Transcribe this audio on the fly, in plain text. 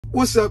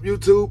What's up,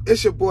 YouTube?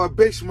 It's your boy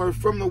Big Smurf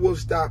from the Wolf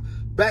Stop,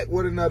 back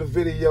with another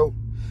video.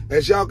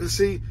 As y'all can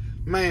see,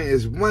 man,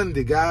 it's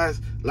Monday,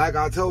 guys. Like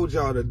I told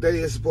y'all, the day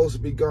is supposed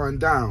to be going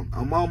down.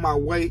 I'm on my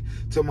way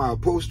to my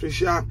upholstery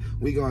shop.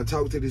 We're going to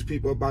talk to these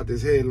people about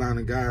this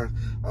headliner, guys.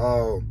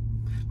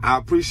 I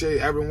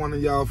appreciate every one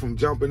of y'all from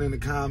jumping in the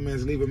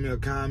comments, leaving me a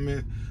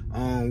comment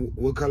on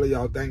what color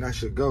y'all think I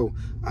should go.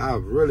 I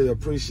really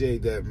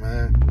appreciate that,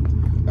 man.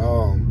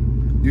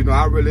 You know,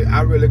 I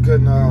really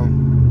couldn't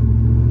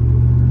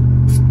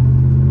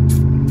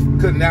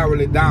narrow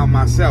it down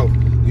myself,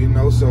 you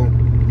know, so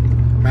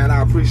man,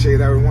 I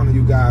appreciate every one of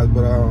you guys,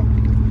 but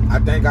I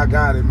think I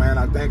got it, man.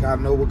 I think I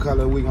know what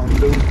color we gonna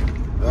do.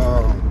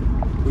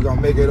 We gonna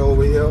make it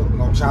over here. We're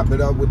gonna chop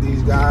it up with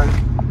these guys,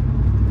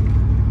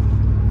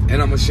 and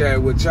I'm gonna share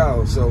it with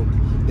y'all. So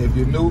if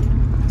you're new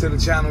to the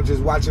channel,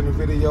 just watching the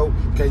video,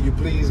 can you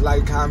please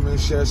like, comment,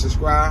 share,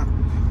 subscribe?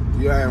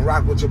 Yeah, and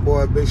rock with your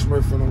boy Big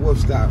Smurf from the Wolf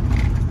Stop.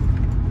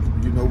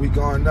 You know, we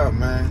going up,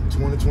 man.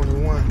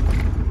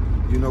 2021.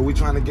 You know, we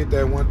trying to get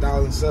that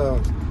 1,000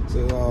 subs.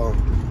 So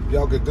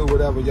y'all can do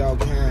whatever y'all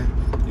can,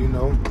 you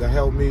know, to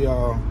help me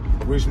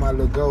reach my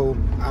little goal.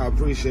 I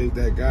appreciate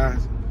that,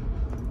 guys.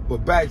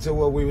 But back to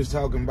what we was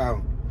talking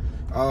about.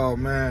 Oh,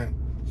 man.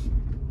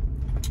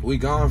 We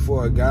going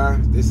for it,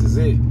 guys. This is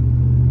it.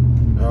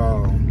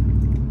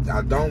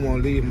 I don't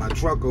want to leave my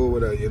truck over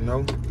there, you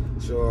know.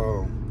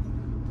 So,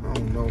 I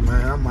don't know,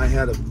 man. I might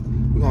have to,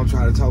 we're going to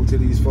try to talk to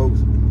these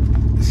folks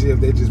and see if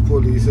they just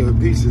pull these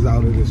pieces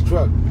out of this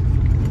truck.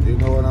 You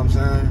know what I'm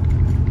saying?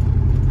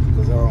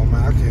 Because, oh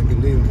man, I can't be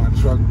leaving my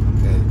truck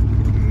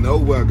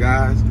nowhere,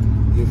 guys.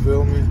 You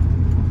feel me?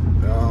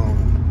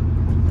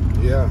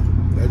 Yeah,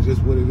 that's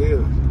just what it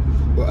is.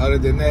 But other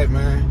than that,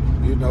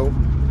 man, you know,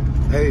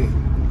 hey,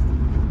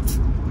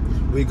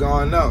 we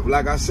going up.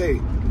 Like I say,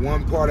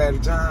 one part at a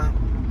time,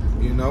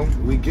 you know,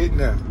 we getting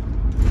there.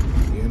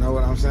 You know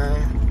what I'm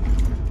saying?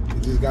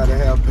 You just got to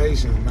have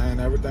patience,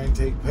 man. Everything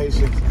take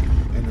patience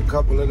and a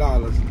couple of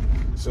dollars.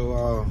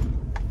 So,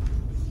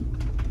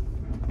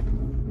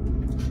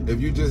 if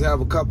you just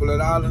have a couple of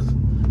dollars,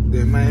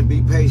 then man,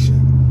 be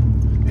patient.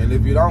 And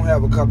if you don't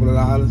have a couple of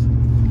dollars,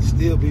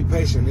 still be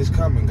patient. It's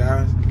coming,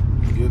 guys.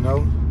 You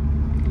know,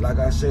 like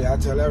I say, I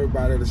tell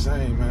everybody the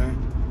same, man.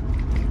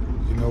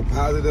 You know,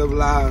 positive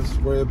lives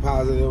spread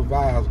positive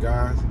vibes,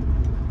 guys.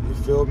 You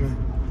feel me?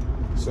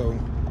 So,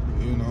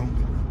 you know,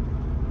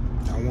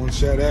 I want to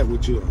share that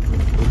with you,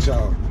 with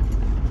y'all.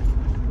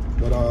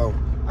 But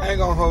I ain't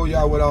gonna hold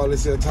y'all with all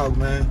this here talk,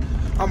 man.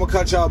 I'm gonna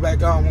cut y'all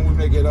back on when we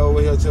make it over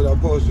here to the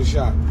upholstery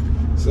shop.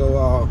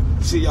 So,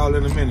 see y'all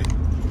in a minute.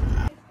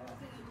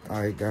 All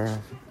right, guys.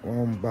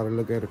 Well, I'm about to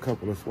look at a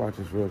couple of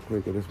swatches real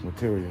quick of this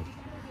material.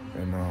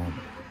 And I'm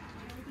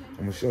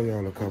gonna show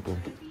y'all a couple.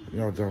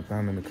 Y'all jump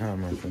down in the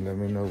comments and let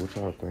me know what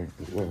y'all think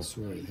as well.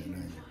 Suede,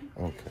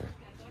 okay.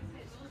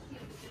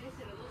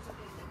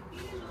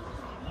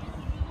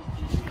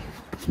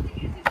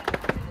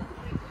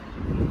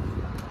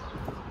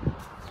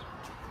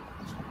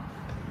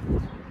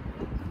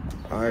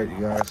 All right, you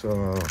guys,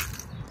 so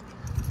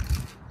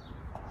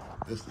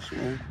this the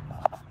suede.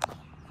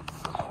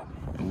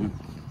 And we,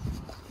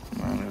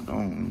 man, it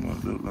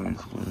don't look like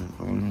suede. It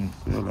don't even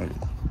feel like it.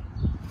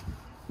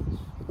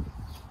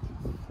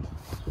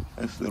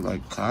 It feel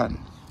like cotton.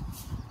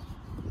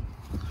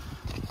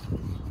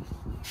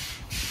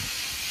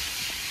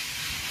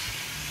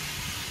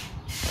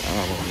 I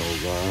don't know,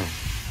 guys.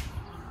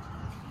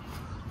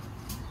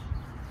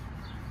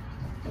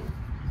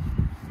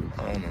 I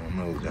don't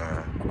know,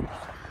 guys.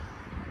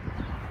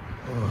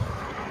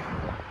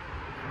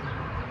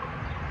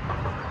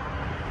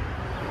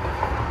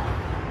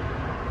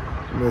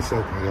 Give me a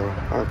second, y'all.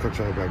 I'll cut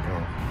y'all back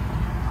on.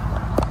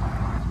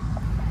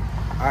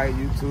 Alright,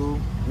 YouTube.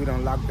 We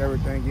done locked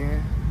everything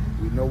in.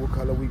 We know what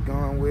color we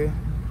going with.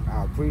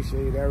 I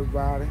appreciate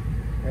everybody.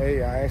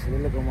 Hey, I actually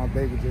look at my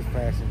baby just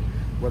passing.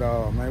 But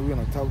man, we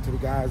gonna talk to the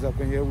guys up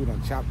in here. We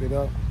done chopped it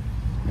up.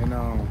 And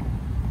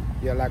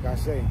yeah, like I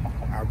say,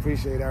 I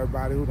appreciate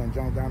everybody who done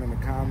jumped down in the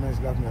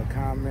comments, left me a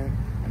comment,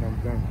 and I'm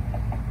done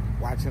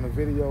watching the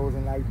videos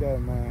and like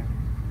that, man.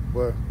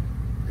 But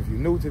if you're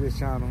new to this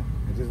channel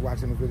and just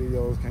watching the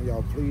videos, can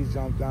y'all please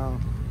jump down,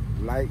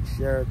 like,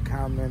 share,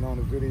 comment on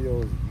the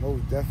videos.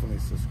 Most definitely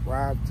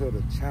subscribe to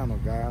the channel,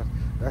 guys.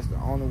 That's the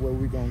only way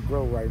we're gonna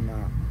grow right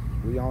now.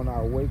 We on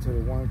our way to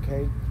the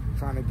 1K,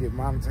 trying to get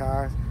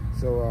monetized.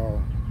 So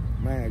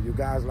man, if you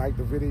guys like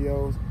the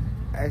videos,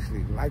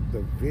 actually like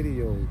the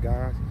videos,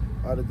 guys.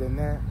 Other than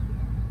that,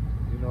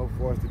 you know,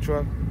 for us the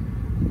truck,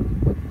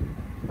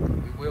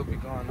 we will be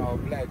going all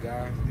black,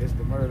 guys. It's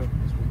the murder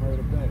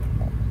black.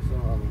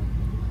 So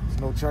it's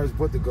no choice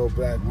but to go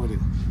black with it.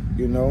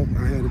 You know,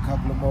 I had a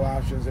couple of more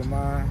options in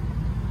mind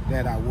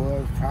that I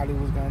probably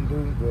was gonna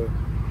do, but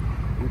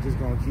we're just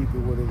gonna keep it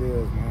what it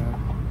is, man.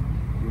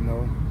 You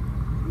know,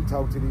 we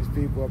talk to these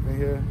people up in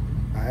here.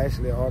 I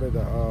actually ordered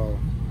the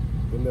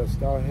little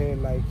star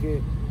headlight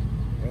kit,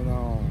 and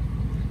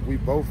we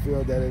both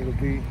feel that it'll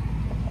be,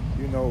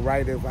 you know,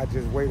 right if I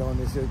just wait on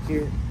this here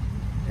kit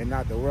and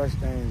not to rush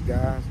things,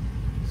 guys.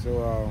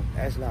 So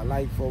actually, I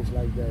like folks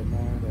like that,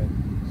 man. That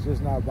it's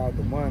just not about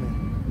the money.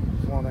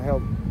 Just want to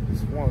help.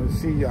 Just want to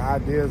see your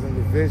ideas and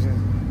your visions.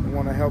 We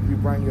want to help you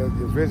bring your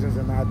visions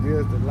and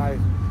ideas to life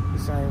the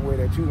same way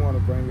that you want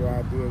to bring your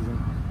ideas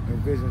and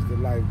visions to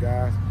life,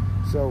 guys.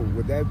 So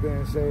with that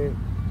being said,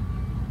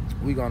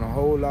 we're gonna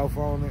hold off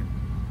on it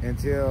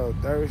until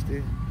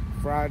Thursday,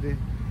 Friday,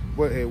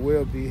 but it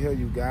will be here,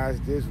 you guys,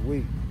 this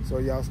week. So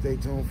y'all stay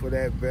tuned for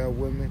that. Bear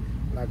with me.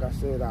 Like I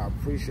said, I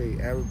appreciate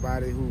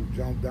everybody who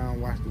jumped down,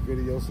 watched the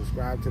video,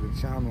 subscribe to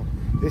the channel.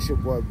 This your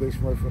boy Big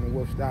Smurf from the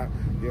Wolf Stop.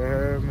 You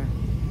heard me?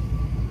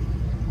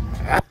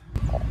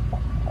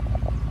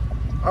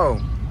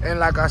 Oh, and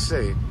like I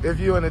said, if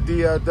you in the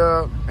DL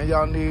Dub and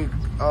y'all need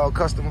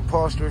custom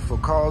upholstery for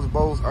cars,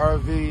 boats,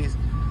 RVs,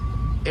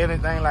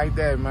 anything like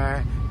that,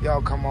 man,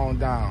 y'all come on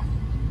down.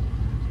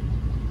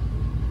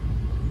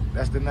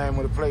 That's the name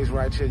of the place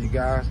right here, you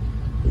guys.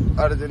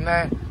 Other than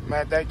that,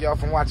 man, thank y'all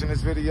for watching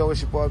this video.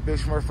 It's your boy Big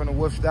Smurf from the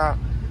Wolf Stop.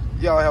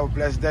 Y'all have a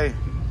blessed day.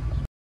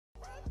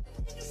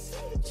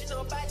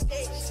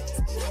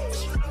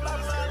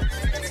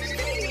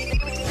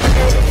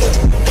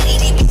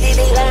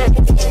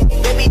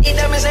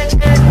 Baby,